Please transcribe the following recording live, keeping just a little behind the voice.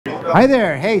Hi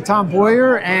there. Hey, Tom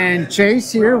Boyer and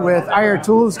Chase here with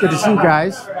IR.Tools. Good to see you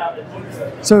guys.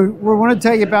 So we want to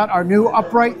tell you about our new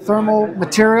upright thermal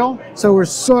material. So we're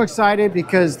so excited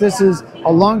because this is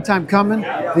a long time coming.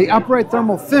 The upright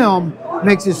thermal film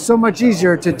makes it so much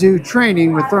easier to do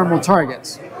training with thermal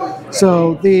targets.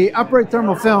 So the upright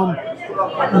thermal film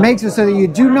makes it so that you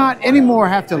do not anymore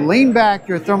have to lean back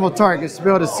your thermal targets to be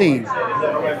able to see.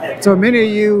 So many of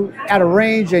you at a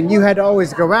range and you had to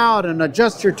always go out and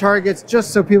adjust your targets just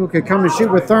so people could come and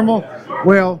shoot with thermal.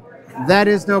 Well, that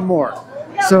is no more.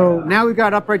 So now we've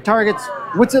got upright targets.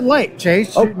 What's it like,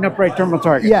 Chase, shooting upright thermal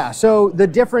targets? Yeah, so the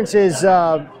difference is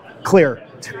clear.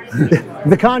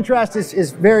 The contrast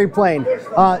is very plain.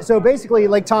 So basically,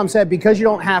 like Tom said, because you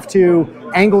don't have to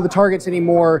angle the targets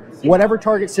anymore, whatever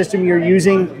target system you're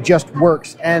using just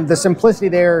works. And the simplicity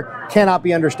there cannot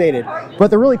be understated.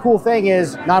 But the really cool thing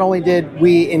is, not only did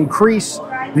we increase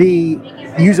the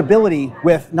usability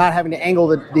with not having to angle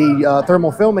the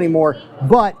thermal film anymore,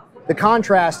 but the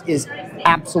contrast is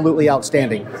absolutely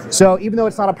outstanding. So even though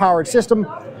it's not a powered system,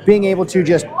 being able to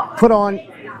just put on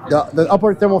the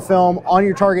upright thermal film on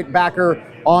your target backer,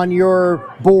 on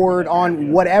your board,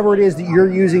 on whatever it is that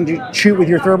you're using to shoot with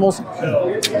your thermals,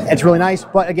 it's really nice.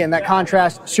 But again, that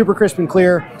contrast, super crisp and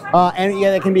clear. And yeah,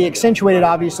 that can be accentuated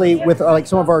obviously with like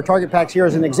some of our target packs here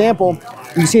as an example.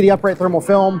 You see the upright thermal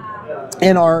film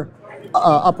in our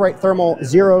upright thermal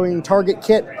zeroing target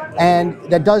kit, and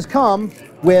that does come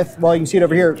with, well, you can see it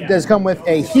over here, it does come with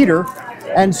a heater.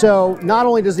 And so not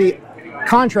only does the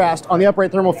contrast on the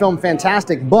upright thermal film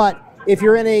fantastic, but if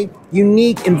you're in a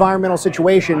unique environmental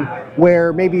situation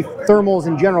where maybe thermals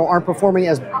in general aren't performing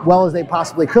as well as they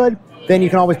possibly could, then you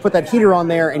can always put that heater on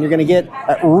there and you're going to get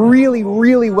a really,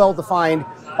 really well-defined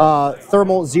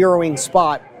thermal zeroing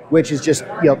spot, which is just,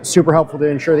 you know, super helpful to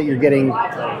ensure that you're getting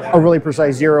a really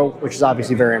precise zero, which is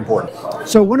obviously very important.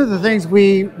 So one of the things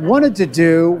we wanted to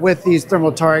do with these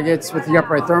thermal targets, with the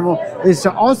upright thermal, is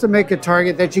to also make a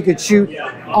target that you could shoot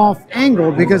off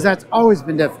angle, because that's always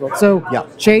been difficult. So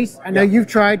Chase, I know you've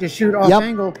tried to shoot off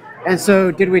angle. And so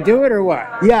did we do it or what?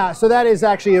 Yeah, so that is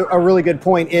actually a really good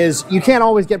point, is you can't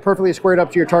always get perfectly squared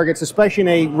up to your targets, especially in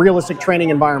a realistic training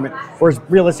environment, or as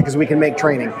realistic as we can make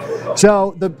training.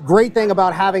 So the great thing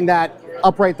about having that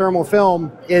upright thermal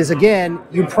film is, again,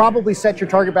 you probably set your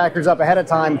target backers up ahead of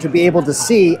time to be able to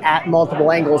see at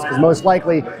multiple angles, because most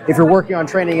likely if you're working on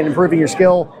training and improving your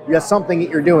skill, you have something that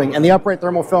you're doing. And the upright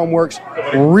thermal film works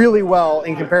really well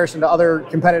in comparison to other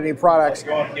competitive products.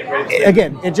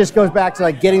 Again, it just goes back to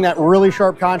like getting that really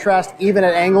sharp contrast even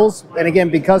at angles. And again,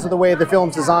 because of the way the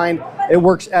film's designed, it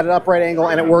works at an upright angle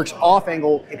and it works off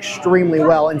angle extremely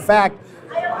well. In fact,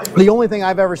 the only thing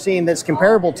I've ever seen that's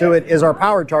comparable to it is our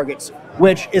powered targets,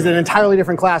 which is an entirely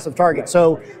different class of target.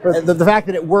 So the fact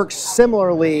that it works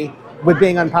similarly with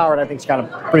being unpowered, I think is kind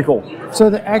of pretty cool.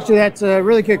 So actually that's a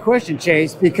really good question,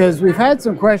 Chase, because we've had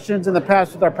some questions in the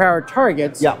past with our powered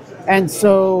targets. And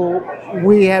so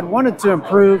we had wanted to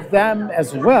improve them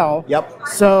as well.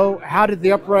 So how did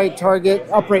the upright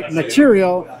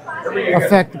material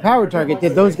affect the power target?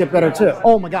 Did those get better too?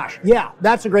 Oh my gosh, yeah,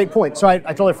 that's a great point. So I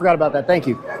totally forgot about that, thank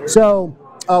you. So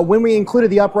when we included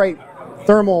the upright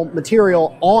thermal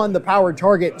material on the powered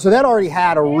target, so that already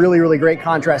had a really, really great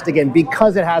contrast. Again,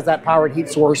 because it has that powered heat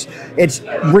source, it's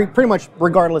pretty much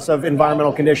regardless of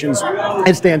environmental conditions,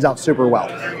 it stands out super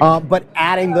well. But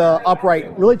adding the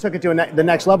upright really took it to the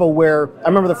next level, where I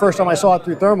remember the first time I saw it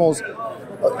through thermals,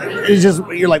 it's just,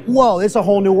 you're like, whoa, it's a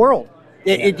whole new world.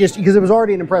 It just, because it was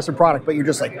already an impressive product, but you're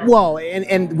just like, whoa.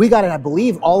 And we got it, I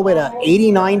believe, all the way to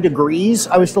 89 degrees.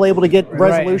 I was still able to get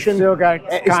resolution. Still got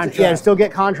contrast. Yeah, still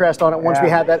get contrast on it once we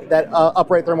had that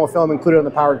upright thermal film included on the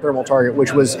powered thermal target,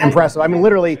 which was impressive. I mean,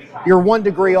 literally, you're 1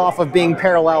 degree off of being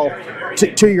parallel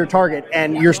to your target,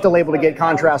 and you're still able to get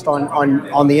contrast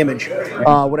on the image,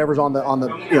 whatever's on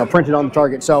the printed on the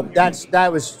target. So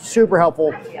that was super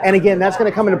helpful. And again, that's going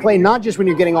to come into play not just when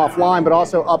you're getting offline, but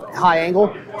also up high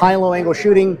angle, high and low angle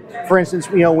shooting. For instance,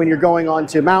 when you're going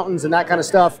onto mountains and that kind of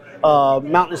stuff,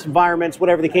 mountainous environments,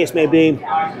 whatever the case may be,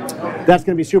 that's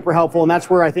going to be super helpful. And that's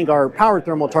where I think our powered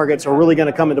thermal targets are really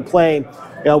going to come into play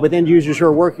with end users who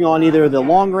are working on either the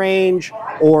long range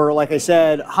or, like I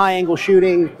said, high angle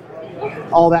shooting,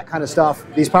 all that kind of stuff.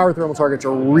 These power thermal targets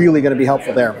are really going to be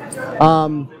helpful there.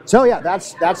 So yeah,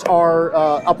 that's our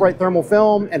upright thermal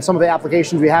film and some of the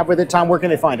applications we have with it. Tom, where can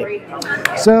they find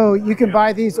it? So you can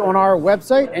buy these on our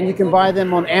website, and you can buy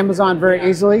them on Amazon very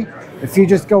easily. If you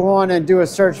just go on and do a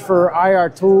search for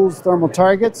IR.Tools thermal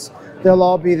targets, they'll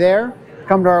all be there.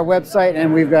 Come to our website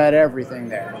and we've got everything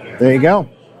there. There you go.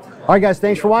 All right, guys,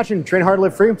 thanks for watching. Train hard,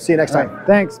 live free. See you next time.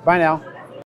 Thanks. Bye now.